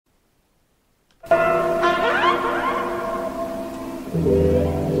Yo,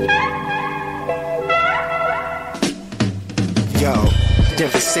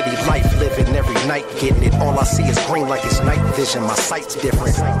 Denver City life, living every night, getting it. All I see is green like it's night vision. My sight's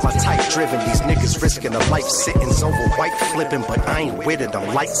different. My type driven. These niggas risking a life sittings over white flipping, but I ain't with it.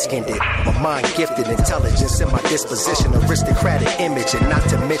 I'm light skinned it. My mind gifted, intelligence in my disposition, aristocratic image, and not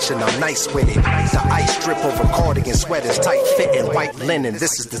to mention I'm nice with it. The ice drip over cardigan sweaters, tight fitting, white linen.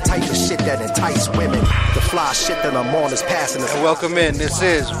 This is the type of shit that entice women. The fly shit that I'm on is passing. And welcome in. This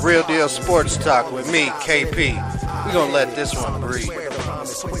is Real Deal Sports Talk with me, KP. We're gonna let this one breathe.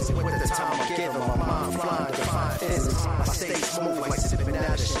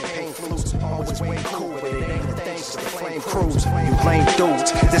 Cruise, you lame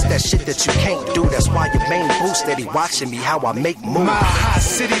dudes. This that shit that you can't do. That's why your main boo steady watching me how I make moves. My hot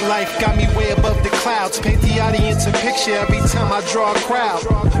city life got me way above the clouds. Paint the audience a picture every time I draw a crowd.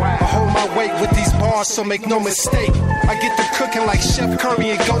 I hold my weight with these bars, so make no mistake. I get to cooking like Chef Curry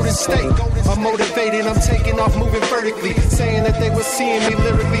in Golden State. I'm motivated, I'm taking off, moving vertically. Saying that they were seeing me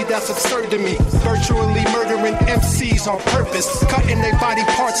lyrically, that's absurd to me. Virtually murdering MCs on purpose. Cutting their body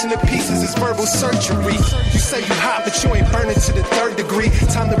parts into pieces is verbal surgery. You say you hot, but you ain't burning to the third degree.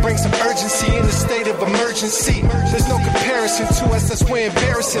 Time to bring some urgency in the state of emergency. There's no comparison to us, that's way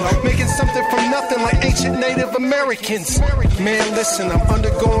embarrassing. Making something from nothing like ancient Native Americans. Man, listen, I'm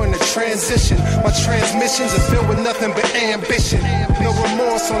undergoing a transition. My transmissions are filled with nothing but ambition. No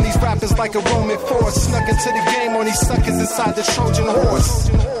remorse on these rappers like a Roman force. Snuck into the game on these suckers inside the Trojan horse.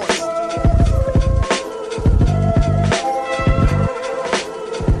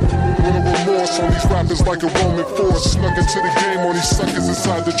 On these rappers like a Roman force, snuck into the game on these suckers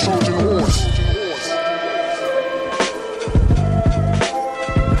inside the Trojan horse.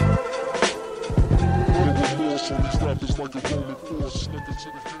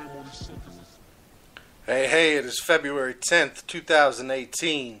 Hey, it is February 10th,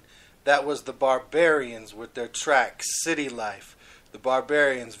 2018. That was the Barbarians with their track City Life. The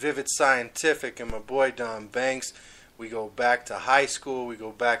Barbarians, Vivid Scientific, and my boy Don Banks. We go back to high school. We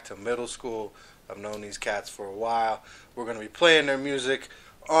go back to middle school. I've known these cats for a while. We're going to be playing their music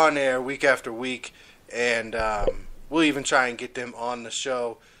on air week after week. And we'll even try and get them on the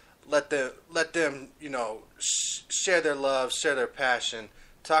show. Let them, share their love, share their passion.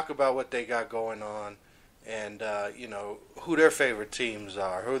 Talk about what they got going on. And, who their favorite teams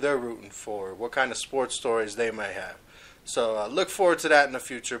are. Who they're rooting for. What kind of sports stories they may have. So look forward to that in the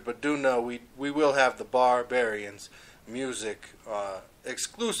future. But do know we will have the Barbarians music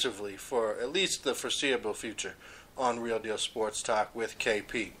exclusively for at least the foreseeable future on Real Deal Sports Talk with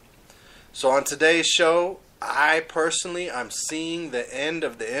KP. So on today's show, I'm seeing the end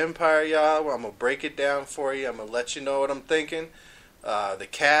of the Empire, y'all. I'm going to break it down for you. I'm going to let you know what I'm thinking. The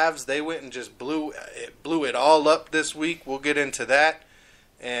Cavs, they went and just blew it all up this week. We'll get into that.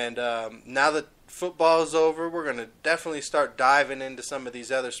 And now that football is over, we're going to definitely start diving into some of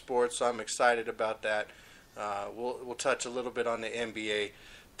these other sports, so I'm excited about that. We'll touch a little bit on the NBA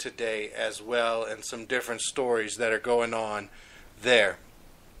today as well and some different stories that are going on there.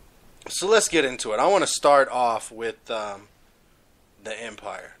 So let's get into it. I want to start off with the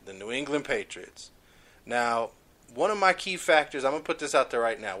Empire, the New England Patriots. Now, one of my key factors, I'm going to put this out there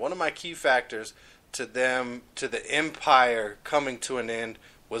right now, one of my key factors to the Empire coming to an end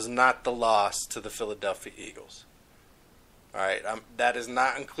was not the loss to the Philadelphia Eagles. All right, that is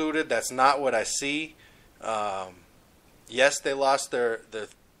not included. That's not what I see. Yes, they lost the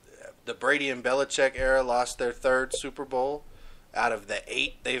Brady and Belichick era, lost their third Super Bowl out of the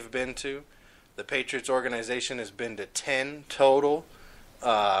 8 they've been to. The Patriots organization has been to 10 total.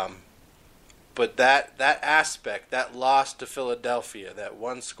 But that aspect, that loss to Philadelphia, that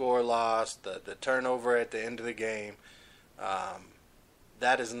one score loss, the turnover at the end of the game,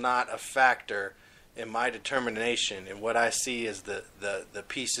 that is not a factor in my determination. And what I see is the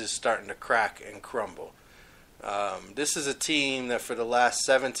pieces starting to crack and crumble. This is a team that for the last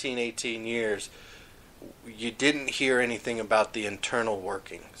 17, 18 years, you didn't hear anything about the internal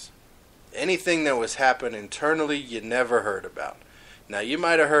workings. Anything that was happening internally, you never heard about. Now, you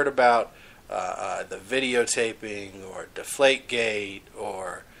might have heard about the videotaping or Deflategate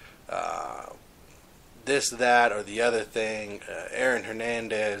or this, that, or the other thing, Aaron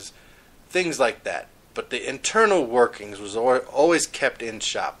Hernandez, things like that. But the internal workings was always kept in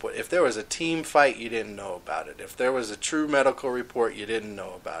shop. If there was a team fight, you didn't know about it. If there was a true medical report, you didn't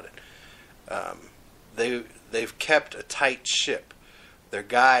know about it. They've kept a tight ship. Their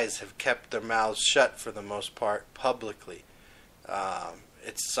guys have kept their mouths shut for the most part publicly.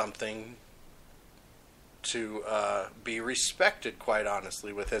 It's something to be respected, quite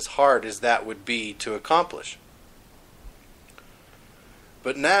honestly, with as hard as that would be to accomplish.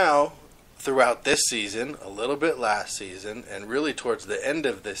 But now, throughout this season, a little bit last season, and really towards the end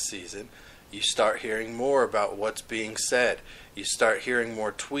of this season, you start hearing more about what's being said. You start hearing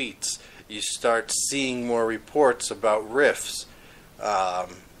more tweets. You start seeing more reports about rifts.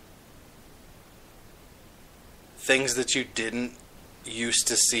 Things that you didn't used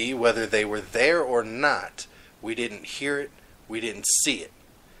to see, whether they were there or not. We didn't hear it. We didn't see it.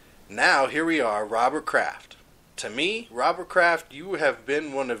 Now, here we are, Robert Kraft. To me, Robert Kraft, you have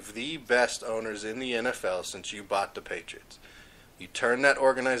been one of the best owners in the NFL since you bought the Patriots. You turned that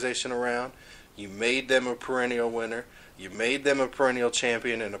organization around. You made them a perennial winner. You made them a perennial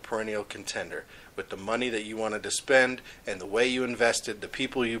champion and a perennial contender with the money that you wanted to spend and the way you invested, the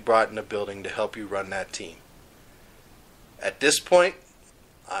people you brought in the building to help you run that team. At this point,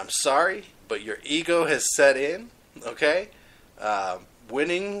 I'm sorry, but your ego has set in, okay?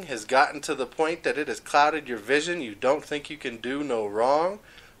 Winning has gotten to the point that it has clouded your vision. You don't think you can do no wrong.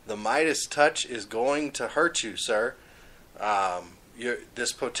 The Midas touch is going to hurt you, sir.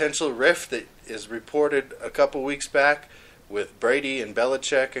 This potential rift that is reported a couple weeks back with Brady and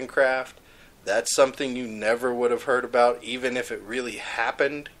Belichick and Kraft, that's something you never would have heard about, even if it really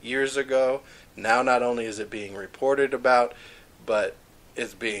happened years ago. Now not only is it being reported about, but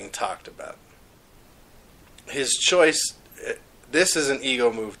it's being talked about. His choice, this is an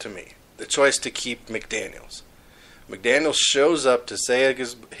ego move to me. The choice to keep McDaniels. McDaniels shows up to say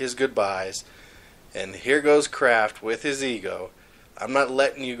his goodbyes, and here goes Kraft with his ego. I'm not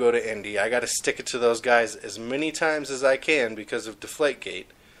letting you go to Indy. I got to stick it to those guys as many times as I can because of Deflategate.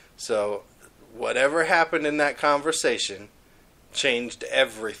 So whatever happened in that conversation changed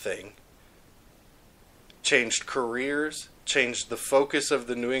everything. Changed careers, changed the focus of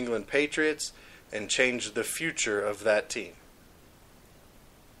the New England Patriots, and changed the future of that team.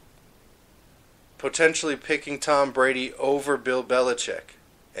 Potentially picking Tom Brady over Bill Belichick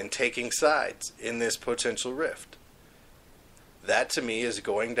and taking sides in this potential rift. That to me is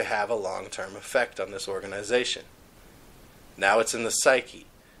going to have a long-term effect on this organization. Now it's in the psyche.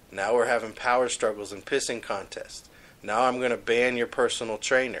 Now we're having power struggles and pissing contests. Now I'm going to ban your personal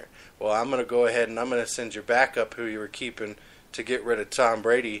trainer. Well, I'm going to go ahead and I'm going to send your backup who you were keeping to get rid of Tom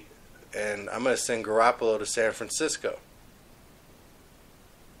Brady, and I'm going to send Garoppolo to San Francisco.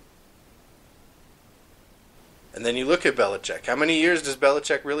 And then you look at Belichick. How many years does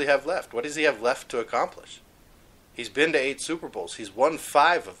Belichick really have left? What does he have left to accomplish? He's been to 8 Super Bowls. He's won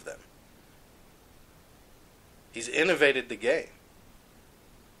 5 of them. He's innovated the game.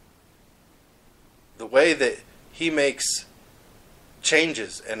 The way that he makes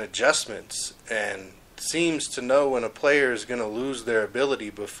changes and adjustments and seems to know when a player is going to lose their ability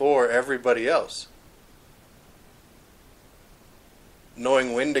before everybody else.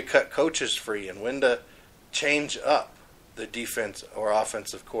 Knowing when to cut coaches free and when to change up the defense or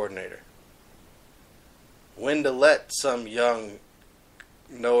offensive coordinator. When to let some young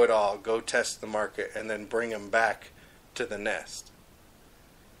know-it-all go test the market and then bring him back to the nest.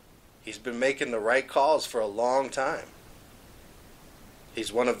 He's been making the right calls for a long time.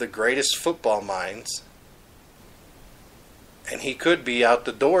 He's one of the greatest football minds, and he could be out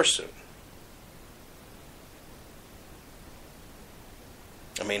the door soon.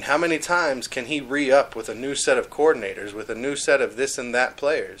 I mean, how many times can he re-up with a new set of coordinators, with a new set of this and that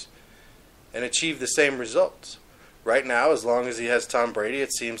players, and achieve the same results? Right now, as long as he has Tom Brady,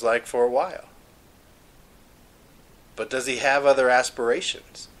 it seems like for a while. But does he have other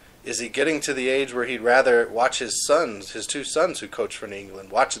aspirations? Is he getting to the age where he'd rather watch his sons, his 2 sons who coach for New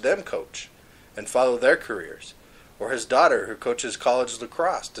England, watch them coach and follow their careers? Or his daughter who coaches college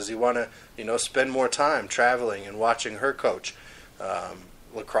lacrosse, does he want to, spend more time traveling and watching her coach?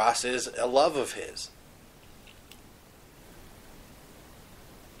 Lacrosse is a love of his.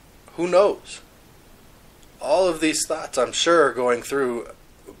 Who knows? All of these thoughts, I'm sure, are going through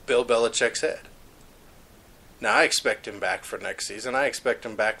Bill Belichick's head. Now, I expect him back for next season. I expect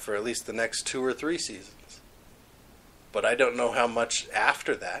him back for at least the next 2 or 3 seasons. But I don't know how much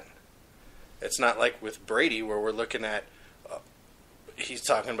after that. It's not like with Brady where we're looking at, he's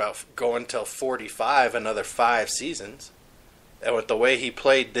talking about going till 45, another 5 seasons. And with the way he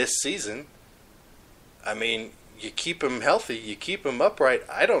played this season, I mean, you keep him healthy, you keep him upright.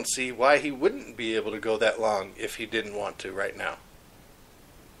 I don't see why he wouldn't be able to go that long if he didn't want to right now.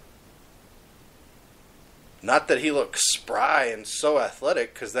 Not that he looks spry and so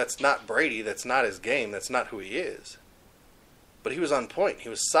athletic, because that's not Brady, that's not his game, that's not who he is. But he was on point, he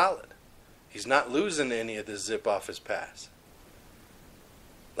was solid. He's not losing any of the zip off his pass.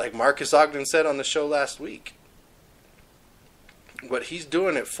 Like Marcus Ogden said on the show last week, what he's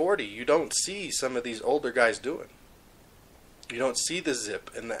doing at 40, you don't see some of these older guys doing. You don't see the zip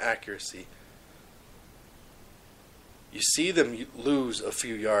and the accuracy. You see them lose a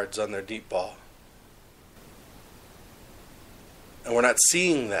few yards on their deep ball. And we're not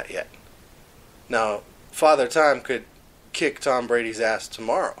seeing that yet. Now, Father Time could kick Tom Brady's ass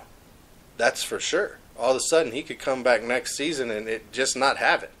tomorrow. That's for sure. All of a sudden, he could come back next season and it just not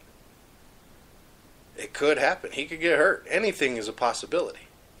have it. It could happen. He could get hurt. Anything is a possibility.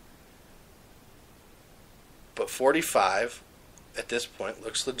 But 45, at this point,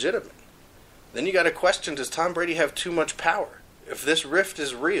 looks legitimate. Then you got to question, does Tom Brady have too much power? If this rift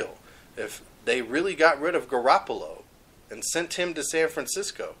is real, if they really got rid of Garoppolo and sent him to San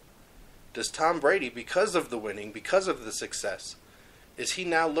Francisco, does Tom Brady, because of the winning, because of the success, is he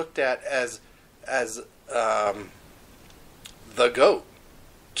now looked at as the GOAT?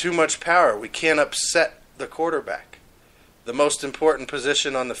 Too much power. We can't upset the quarterback. The most important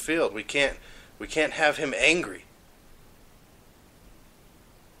position on the field. We can't have him angry.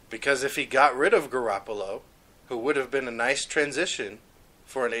 Because if he got rid of Garoppolo, who would have been a nice transition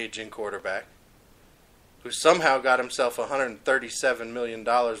for an aging quarterback, who somehow got himself $137 million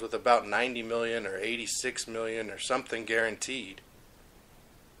with about $90 million or $86 million or something guaranteed,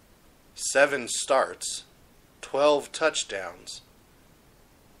 7 starts, 12 touchdowns,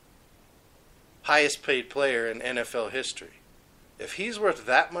 highest paid player in NFL history. If he's worth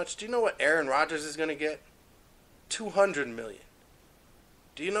that much, do you know what Aaron Rodgers is going to get? $200 million.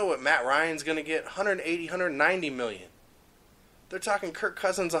 Do you know what Matt Ryan's going to get? $180, $190 million. They're talking Kirk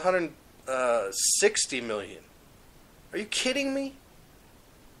Cousins $160 million. Are you kidding me?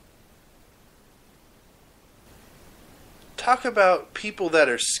 Talk about people that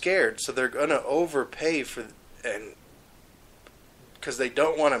are scared, so they're going to overpay for and because they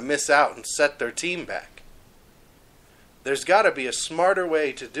don't want to miss out and set their team back. There's got to be a smarter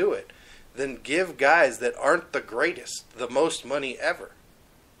way to do it than give guys that aren't the greatest the most money ever.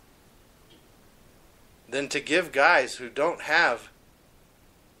 Than to give guys who don't have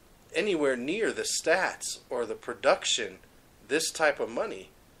anywhere near the stats or the production this type of money.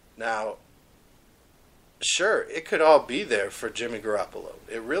 Now, sure, it could all be there for Jimmy Garoppolo.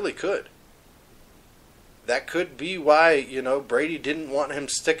 It really could. That could be why, Brady didn't want him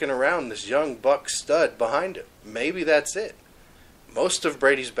sticking around, this young buck stud behind him. Maybe that's it. Most of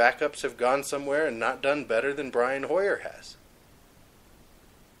Brady's backups have gone somewhere and not done better than Brian Hoyer has.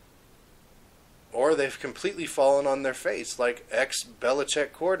 Or they've completely fallen on their face like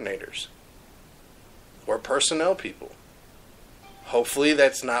ex-Belichick coordinators or personnel people. Hopefully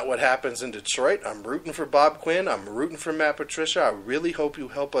that's not what happens in Detroit. I'm rooting for Bob Quinn. I'm rooting for Matt Patricia. I really hope you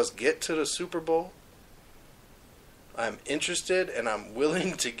help us get to the Super Bowl. I'm interested and I'm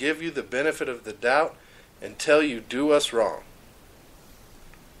willing to give you the benefit of the doubt until you do us wrong.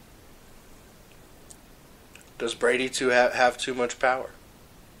 Does Brady have too much power?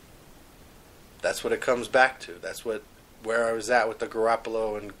 That's what it comes back to. That's where I was at with the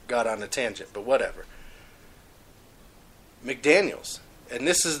Garoppolo and got on a tangent, but whatever. McDaniels. And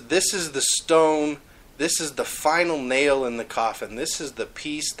this is the stone, this is the final nail in the coffin. This is the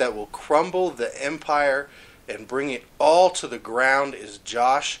piece that will crumble the empire and bring it all to the ground is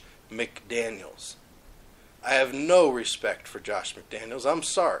Josh McDaniels. I have no respect for Josh McDaniels. I'm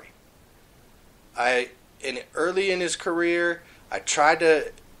sorry. Early in his career, I tried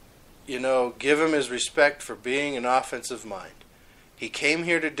to give him his respect for being an offensive mind. He came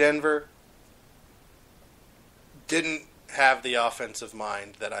here to Denver, didn't have the offensive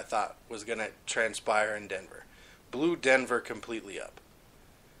mind that I thought was going to transpire in Denver. Blew Denver completely up.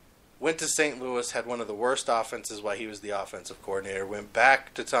 Went to St. Louis, had one of the worst offenses while he was the offensive coordinator. Went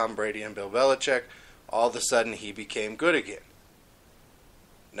back to Tom Brady and Bill Belichick. All of a sudden, he became good again.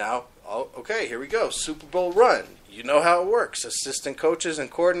 Now, okay, here we go. Super Bowl run. You know how it works. Assistant coaches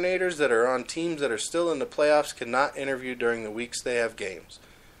and coordinators that are on teams that are still in the playoffs cannot interview during the weeks they have games.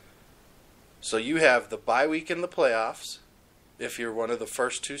 So you have the bye week in the playoffs, if you're one of the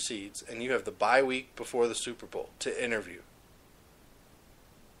first 2 seeds, and you have the bye week before the Super Bowl to interview.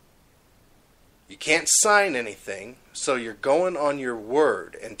 You can't sign anything, so you're going on your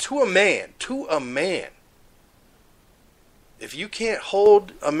word. And to a man, if you can't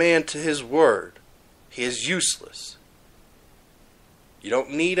hold a man to his word, he is useless. You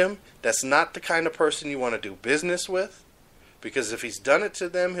don't need him. That's not the kind of person you want to do business with. Because if he's done it to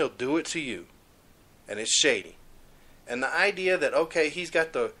them, he'll do it to you. And it's shady. And the idea that, okay, he's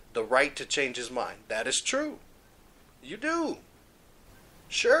got the right to change his mind. That is true. You do.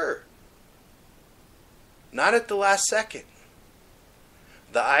 Sure. Not at the last second.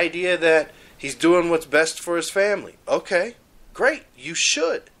 The idea that he's doing what's best for his family. Okay, great. You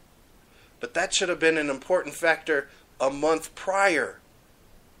should. But that should have been an important factor a month prior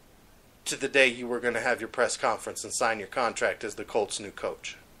to the day you were going to have your press conference and sign your contract as the Colts' new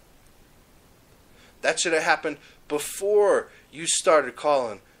coach. That should have happened before you started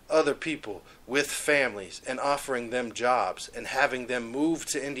calling other people with families and offering them jobs and having them move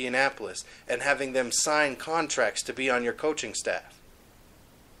to Indianapolis and having them sign contracts to be on your coaching staff.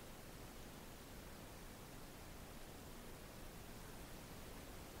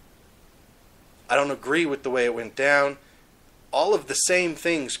 I don't agree with the way it went down. All of the same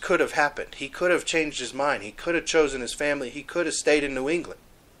things could have happened. He could have changed his mind. He could have chosen his family. He could have stayed in New England.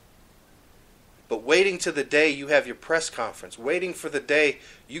 But waiting to the day you have your press conference, waiting for the day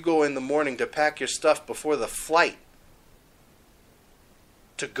you go in the morning to pack your stuff before the flight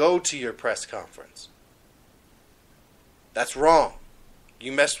to go to your press conference, that's wrong.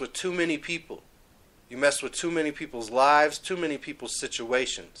 You messed with too many people. You messed with too many people's lives, too many people's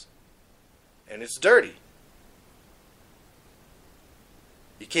situations. And it's dirty.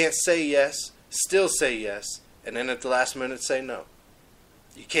 You can't say yes, still say yes, and then at the last minute say no.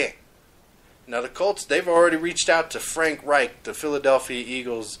 You can't. Now the Colts, they've already reached out to Frank Reich, the Philadelphia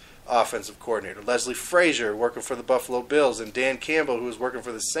Eagles offensive coordinator, Leslie Frazier working for the Buffalo Bills, and Dan Campbell, who is working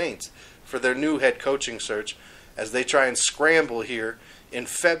for the Saints, for their new head coaching search as they try and scramble here in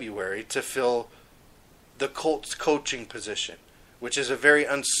February to fill the Colts coaching position, which is a very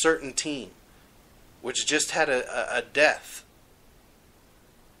uncertain team, which just had a death,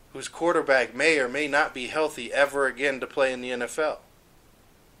 whose quarterback may or may not be healthy ever again to play in the NFL.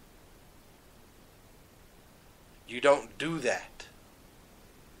 You don't do that.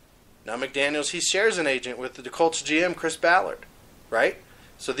 Now McDaniels, he shares an agent with the Colts GM, Chris Ballard, right?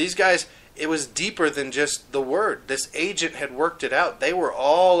 So these guys, it was deeper than just the word. This agent had worked it out. They were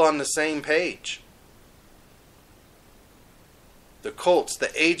all on the same page. The Colts,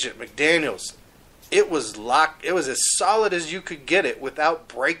 the agent, McDaniels, it was locked. It was as solid as you could get it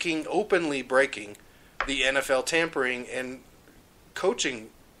without openly breaking the NFL tampering and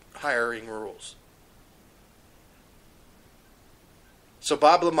coaching hiring rules. So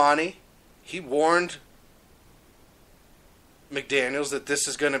Bob Lamani, he warned McDaniels that this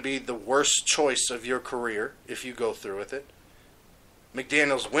is going to be the worst choice of your career if you go through with it.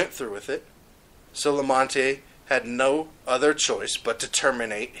 McDaniels went through with it. So Lamonte had no other choice but to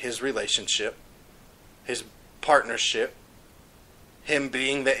terminate his relationship, his partnership, him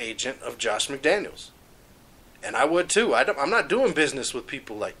being the agent of Josh McDaniels. And I would too. I'm not doing business with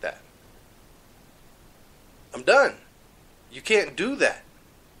people like that. I'm done. You can't do that.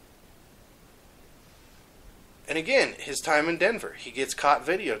 And again, his time in Denver, he gets caught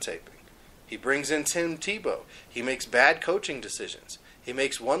videotaping. He brings in Tim Tebow. He makes bad coaching decisions. He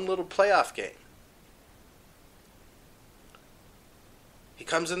makes one little playoff game. He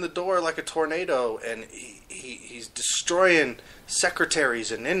comes in the door like a tornado, and he's destroying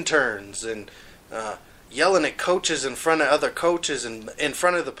secretaries and interns and yelling at coaches in front of other coaches and in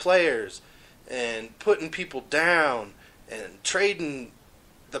front of the players and putting people down and trading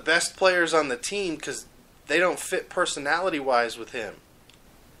the best players on the team because they don't fit personality-wise with him.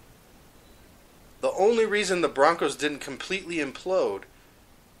 The only reason the Broncos didn't completely implode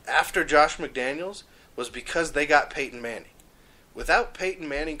after Josh McDaniels was because they got Peyton Manning. Without Peyton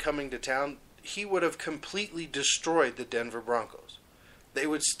Manning coming to town, he would have completely destroyed the Denver Broncos. They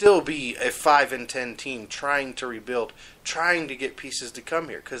would still be a 5-10 team trying to rebuild, trying to get pieces to come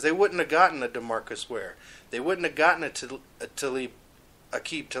here, because they wouldn't have gotten a DeMarcus Ware. They wouldn't have gotten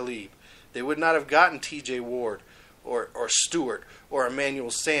Aqib Talib. They would not have gotten T.J. Ward or Stewart or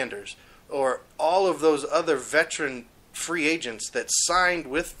Emmanuel Sanders or all of those other veteran free agents that signed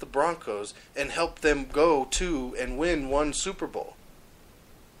with the Broncos and helped them go to and win one Super Bowl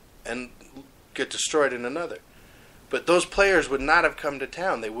and get destroyed in another. But those players would not have come to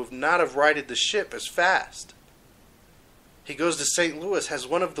town. They would not have righted the ship as fast. He goes to St. Louis, has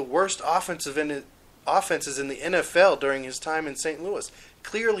one of the worst offenses in the NFL during his time in St. Louis.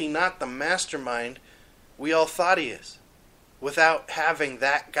 Clearly not the mastermind we all thought he is. Without having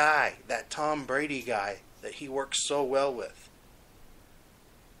that guy, that Tom Brady guy that he works so well with.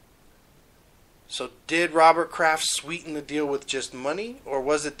 So did Robert Kraft sweeten the deal with just money? Or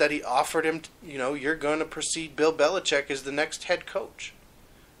was it that he offered him, you're going to precede Bill Belichick as the next head coach?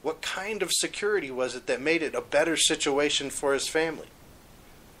 What kind of security was it that made it a better situation for his family?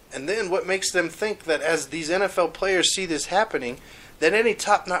 And then what makes them think that as these NFL players see this happening, that any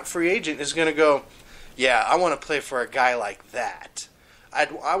top-notch free agent is going to go, yeah, I want to play for a guy like that.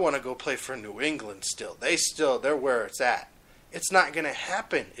 I want to go play for New England still. They're where it's at. It's not going to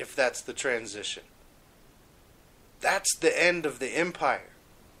happen if that's the transition. That's the end of the empire.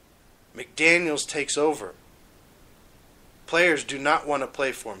 McDaniels takes over. Players do not want to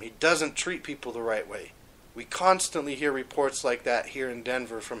play for him. He doesn't treat people the right way. We constantly hear reports like that here in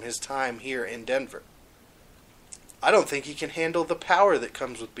Denver from his time here in Denver. I don't think he can handle the power that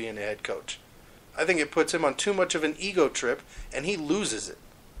comes with being a head coach. I think it puts him on too much of an ego trip, and he loses it.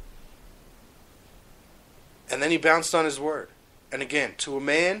 And then he bounced on his word. And again, to a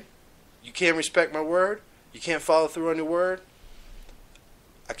man, you can't respect my word, you can't follow through on your word,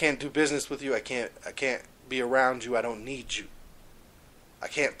 I can't do business with you, I can't be around you, I don't need you. I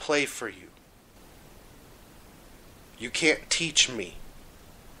can't play for you. You can't teach me.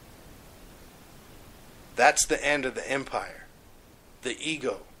 That's the end of the empire. The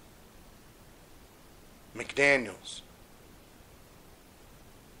ego. McDaniels.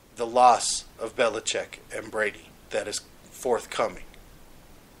 The loss of Belichick and Brady that is forthcoming.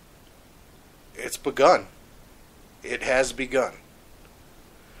 It's begun. It has begun.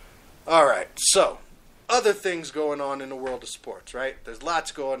 Alright, so, other things going on in the world of sports, right? There's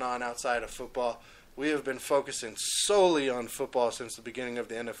lots going on outside of football. We have been focusing solely on football since the beginning of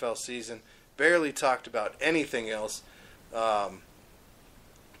the NFL season. Barely talked about anything else. So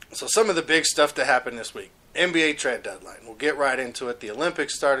some of the big stuff that happened this week. NBA trade deadline. We'll get right into it. The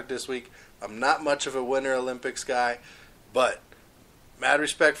Olympics started this week. I'm not much of a Winter Olympics guy, but mad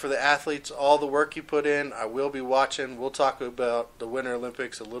respect for the athletes, all the work you put in. I will be watching. We'll talk about the Winter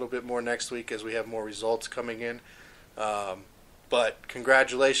Olympics a little bit more next week as we have more results coming in. But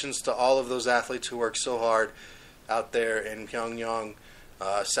congratulations to all of those athletes who worked so hard out there in Pyongyang,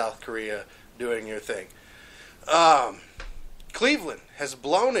 South Korea, doing your thing. Cleveland has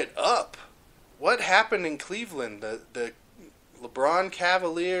blown it up. What happened in Cleveland? The LeBron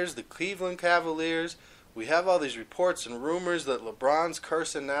Cavaliers, the Cleveland Cavaliers. We have all these reports and rumors that LeBron's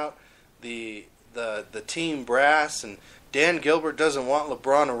cursing out the team brass, and Dan Gilbert doesn't want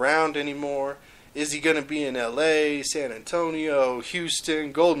LeBron around anymore. Is he going to be in LA, San Antonio,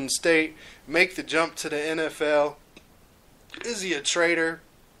 Houston, Golden State, make the jump to the NFL? Is he a traitor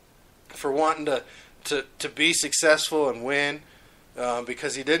for wanting to be successful and win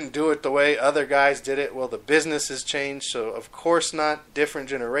because he didn't do it the way other guys did it? Well, the business has changed, so of course not. Different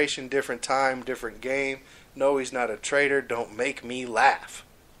generation, different time, different game. No, he's not a traitor. Don't make me laugh.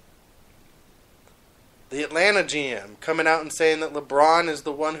 The Atlanta GM coming out and saying that LeBron is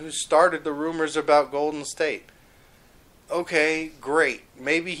the one who started the rumors about Golden State. Okay, great.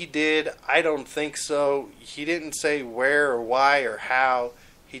 Maybe he did. I don't think so. He didn't say where or why or how.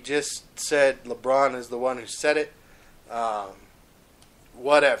 He just said LeBron is the one who said it.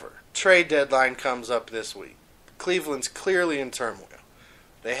 Whatever. Trade deadline comes up this week. Cleveland's clearly in turmoil.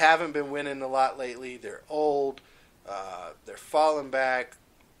 They haven't been winning a lot lately. They're old. They're falling back.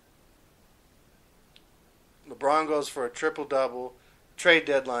 LeBron goes for a triple-double. Trade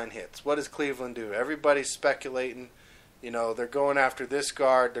deadline hits. What does Cleveland do? Everybody's speculating. You know, they're going after this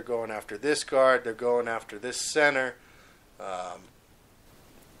guard. They're going after this guard. They're going after this center.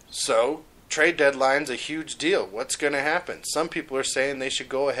 So, trade deadline's a huge deal. What's going to happen? Some people are saying they should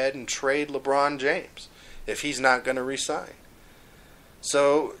go ahead and trade LeBron James if he's not going to resign.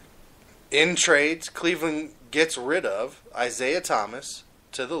 So, in trades, Cleveland gets rid of Isaiah Thomas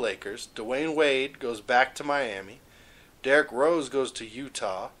to the Lakers. Dwayne Wade goes back to Miami. Derrick Rose goes to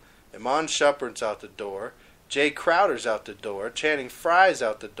Utah. Iman Shumpert's out the door. Jay Crowder's out the door. Channing Frye's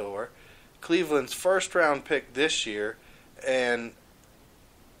out the door. Cleveland's first-round pick this year. And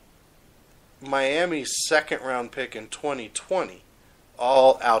Miami's second-round pick in 2020.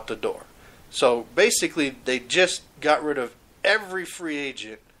 All out the door. So, basically, they just got rid of every free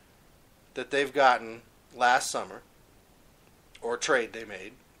agent that they've gotten last summer. Or trade they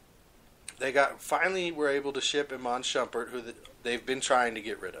made. They finally were able to ship Iman Shumpert, who they've been trying to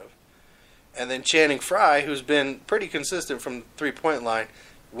get rid of. And then Channing Frye, who's been pretty consistent from the three-point line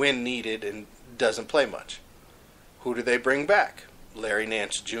when needed and doesn't play much. Who do they bring back? Larry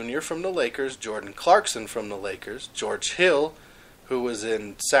Nance Jr. from the Lakers, Jordan Clarkson from the Lakers, George Hill, who was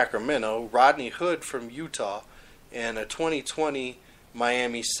in Sacramento, Rodney Hood from Utah, and a 2020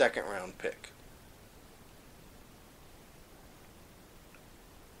 Miami second-round pick.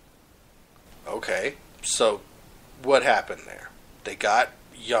 Okay, so what happened there? They got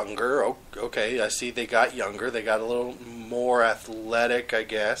younger. Okay, I see they got younger. They got a little more athletic, I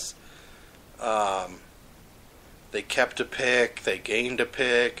guess. They kept a pick. They gained a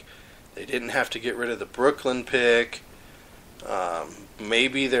pick. They didn't have to get rid of the Brooklyn pick.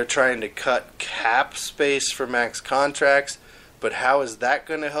 Maybe they're trying to cut cap space for max contracts, but how is that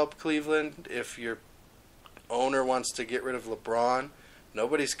going to help Cleveland if your owner wants to get rid of LeBron?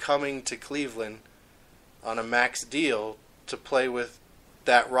 Nobody's coming to Cleveland on a max deal to play with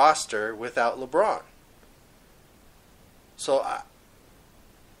that roster without LeBron. So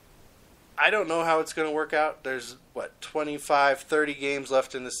I don't know how it's going to work out. There's, 25, 30 games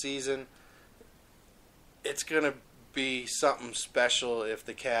left in the season. It's going to be something special if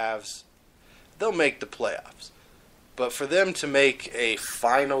the Cavs, they'll make the playoffs. But for them to make a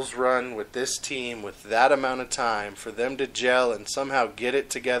finals run with this team with that amount of time, for them to gel and somehow get it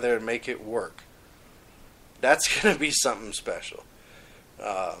together and make it work, that's going to be something special.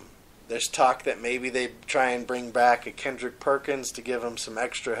 There's talk that maybe they try and bring back a Kendrick Perkins to give them some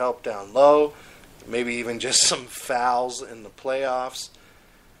extra help down low, maybe even just some fouls in the playoffs.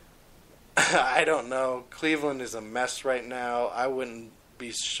 I don't know. Cleveland is a mess right now. I wouldn't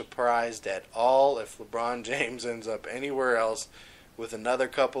be surprised at all if LeBron James ends up anywhere else with another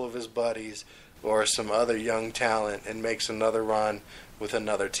couple of his buddies or some other young talent and makes another run with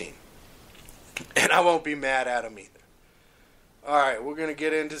another team. And I won't be mad at him either. All right, we're going to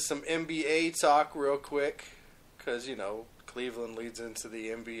get into some NBA talk real quick because, Cleveland leads into the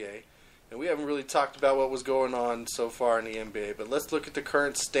NBA. And we haven't really talked about what was going on so far in the NBA, but let's look at the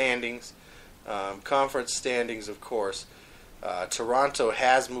current standings, conference standings, of course. Toronto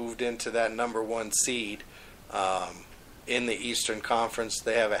has moved into that number 1 seed in the Eastern Conference.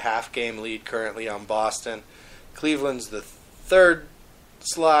 They have a half-game lead currently on Boston. Cleveland's the 3rd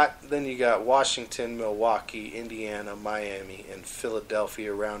slot. Then you got Washington, Milwaukee, Indiana, Miami, and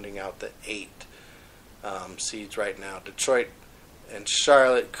Philadelphia rounding out the 8 seeds right now. Detroit and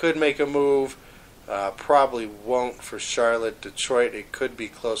Charlotte could make a move. Probably won't for Charlotte. Detroit, it could be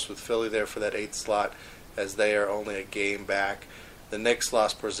close with Philly there for that 8th slot, as they are only a game back. The Knicks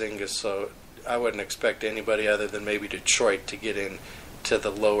lost Porzingis, so I wouldn't expect anybody other than maybe Detroit to get in to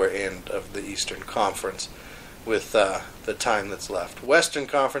the lower end of the Eastern Conference with the time that's left. Western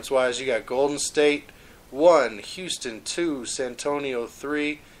Conference-wise, you got Golden State 1, Houston 2, San Antonio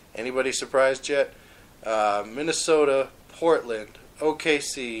 3. Anybody surprised yet? Minnesota, Portland,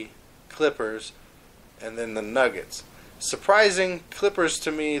 OKC, Clippers, and then the Nuggets. Surprising, Clippers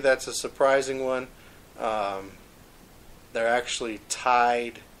to me, that's a surprising one. They're actually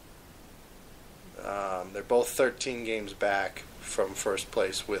tied. They're both 13 games back from first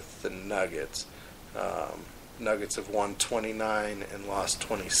place with the Nuggets. Nuggets have won 29 and lost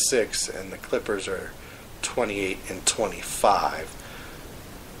 26, and the Clippers are 28 and 25.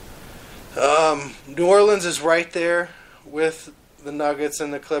 New Orleans is right there with the Nuggets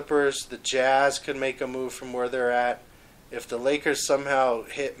and the Clippers. The Jazz could make a move from where they're at. If the Lakers somehow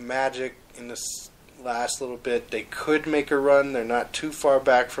hit Magic in this last little bit, they could make a run. They're not too far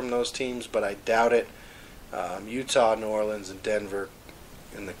back from those teams, but I doubt it. Utah, New Orleans, and Denver,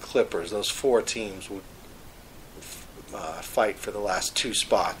 and the Clippers, those 4 teams would fight for the last 2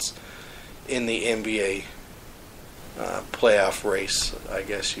 spots in the NBA playoff race, I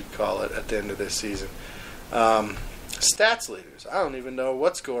guess you'd call it, at the end of this season. Stats leaders. I don't even know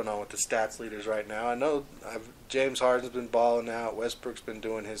what's going on with the stats leaders right now. I know James Harden's been balling out. Westbrook's been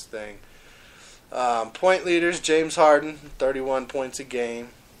doing his thing. Point leaders, James Harden, 31 points a game.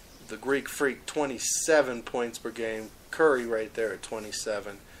 The Greek Freak, 27 points per game. Curry right there at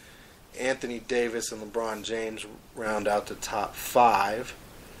 27. Anthony Davis and LeBron James round out the top 5.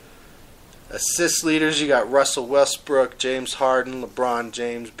 Assist leaders, you got Russell Westbrook, James Harden, LeBron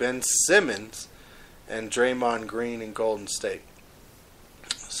James, Ben Simmons, and Draymond Green in Golden State.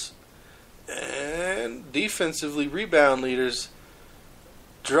 And defensively, rebound leaders,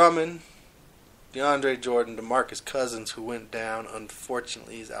 Drummond, DeAndre Jordan, DeMarcus Cousins, who went down.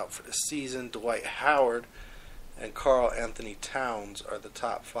 Unfortunately, he's out for the season. Dwight Howard and Karl Anthony Towns are the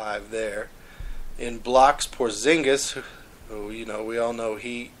top 5 there. In blocks, Porzingis, who, we all know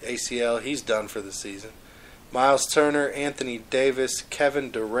ACL, he's done for the season. Miles Turner, Anthony Davis,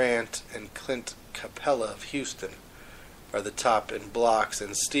 Kevin Durant, and Clint Capella of Houston are the top in blocks.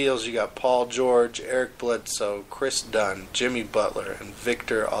 In steals, you got Paul George, Eric Bledsoe, Chris Dunn, Jimmy Butler, and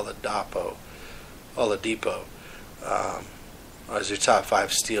Victor Oladipo as your top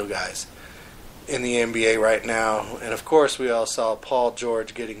 5 steal guys in the NBA right now. And of course, we all saw Paul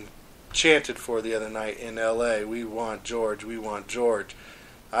George getting chanted for the other night in LA. We want George, we want George.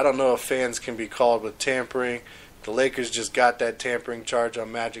 I don't know if fans can be called with tampering. The Lakers just got that tampering charge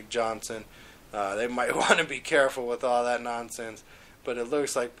on Magic Johnson. They might want to be careful with all that nonsense. But it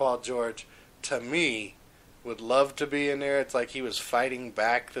looks like Paul George, to me, would love to be in there. It's like he was fighting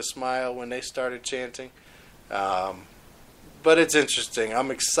back the smile when they started chanting. But it's interesting.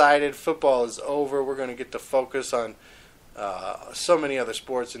 I'm excited. Football is over. We're going to get to focus on so many other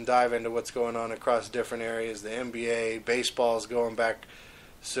sports and dive into what's going on across different areas. The NBA, baseball is going back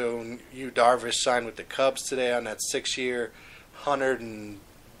soon. Yu Darvish signed with the Cubs today on that 6-year, $100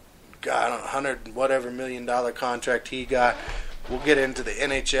 God, $100 whatever million contract he got. We'll get into the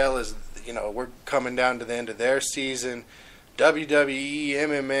NHL as we're coming down to the end of their season. WWE,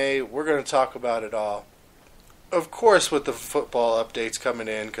 MMA, we're going to talk about it all. Of course, with the football updates coming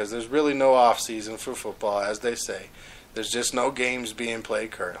in, because there's really no off season for football, as they say. There's just no games being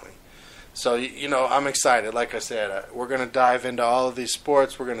played currently. So, I'm excited. Like I said, we're going to dive into all of these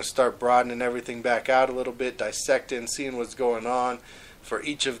sports. We're going to start broadening everything back out a little bit, dissecting, seeing what's going on for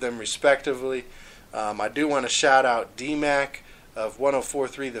each of them respectively. I do want to shout out D-Mac of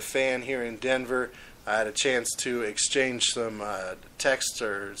 104.3 The Fan here in Denver. I had a chance to exchange some texts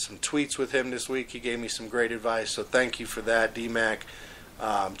or some tweets with him this week. He gave me some great advice, so thank you for that, D-Mac.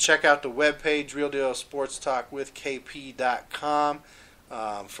 Check out the webpage, realdealsportstalkwithkp.com,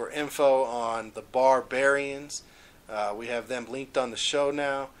 for info on the Barbarians. We have them linked on the show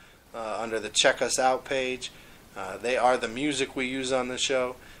now under the Check Us Out page. They are the music we use on the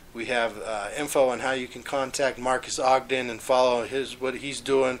show. We have info on how you can contact Marcus Ogden and follow what he's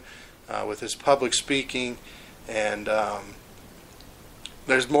doing with his public speaking, and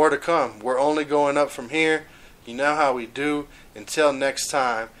there's more to come. We're only going up from here. You know how we do. Until next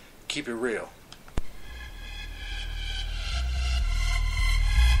time, keep it real.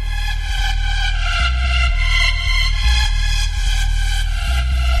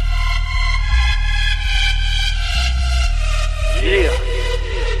 Yeah.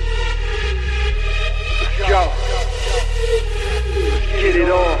 Let's go. Let's get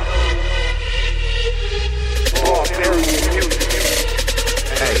it on.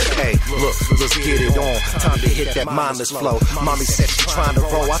 Hey, look, let's get it on. Time to hit that mindless flow. Mommy said she trying to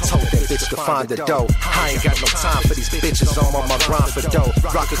roll. I told that bitch to find the dough. I ain't got no time for these bitches. I'm on my grind for dough.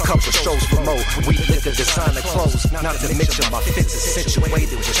 Rock a couple shows remote. We liquor, designer clothes. Not to mention my fits is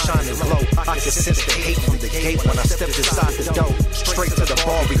situated with shining glow. I can sense the hate from the gate when I stepped inside the door. Straight to the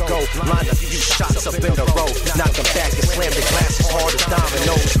bar we go. Line a few shots up in a row. Knock them back and slam the glasses hard as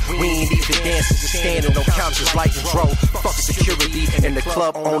dominoes. We ain't even dancing, just standing on couches like a dro. Fuck security and the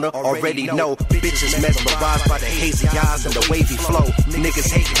club owner already know. Bitches mesmerized by the hazy eyes and the wavy flow. Niggas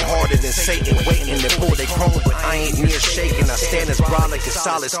hating harder than Satan, waiting to pull they chrome. But I ain't near shaking, I stand as broad like a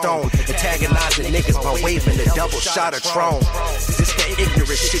solid stone. Antagonizing niggas by waving the double shot of Tron. This that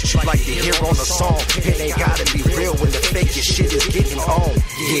ignorant shit you like to hear on a song. It ain't gotta be real when the fakest shit is getting on.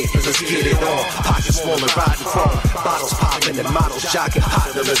 Yeah, let's get it on. Pockets swollen, riding chrome. Bottles popping and models jocking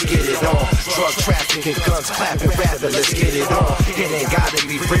hotter, let's get it on. Drug trafficking, guns clapping, rapping, let's get it on. It ain't gotta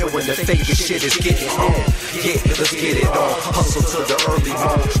be real when the fakest shit is getting on. Yeah, let's get it on. Hustle till the early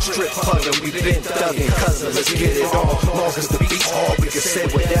morn. Strip plugging, we been thugging, cousin, let's get it on. Long as the beat's hard, we can say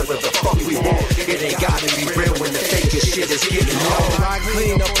whatever the fuck we want. It ain't gotta be real when the fakest shit is getting on. Ride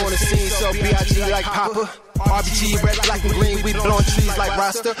clean up on the scene, so B.I.G. like Papa. RBG, red, black, and green, we blowing trees like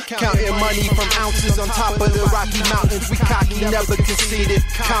Rasta. Counting money from ounces on top of the Rocky Mountains. We cocky, never conceited.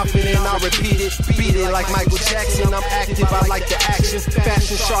 Confident, I repeat it. Beat it like Michael Jackson. I'm active, I like the action.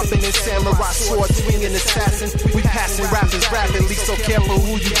 Fashion sharpening, samurai sword swinging assassin. We passing rappers rapidly, so careful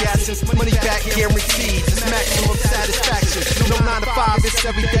who you gassing. Money back guaranteed, it's maximum satisfaction. No 9 to 5, it's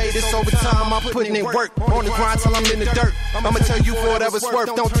every day. This overtime, I'm putting in work. On the grind till I'm in the dirt. I'ma tell you for whatever's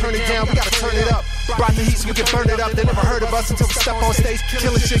worth. Don't turn it down, we gotta turn it up. Brought the heat so we can burn it up. They never heard of us until we step on stage.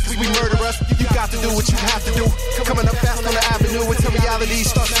 Killing shit cause we murder us. You got to do what you have to do. Coming up fast on the avenue until reality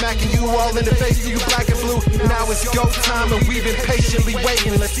starts smacking you all in the face. You black and blue. Now it's go time and we've been patiently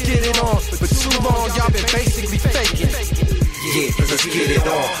waiting. Let's get it on. For too long y'all been basically faking. Yeah, let's get it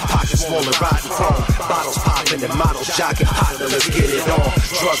on. Pockets swollen, riding chrome. Bottles popping and models jocking hotter, let's get it on.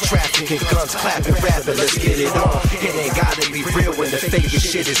 Drug trafficking, guns clapping, rapping, let's get it on. It ain't gotta be real when the fakest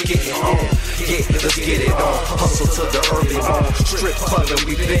shit is getting on. Yeah, let's get it on. Hustle till the early morn. Strip plugging,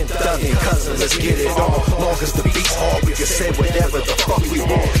 we been thugging, cousin, let's get it on. Long as the beat's hard, we can say whatever the fuck we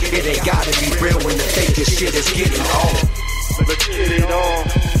want. It ain't gotta be real when the fakest shit is getting on. Let's get it on.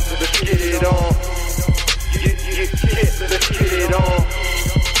 Let's get it on. Let's get it on.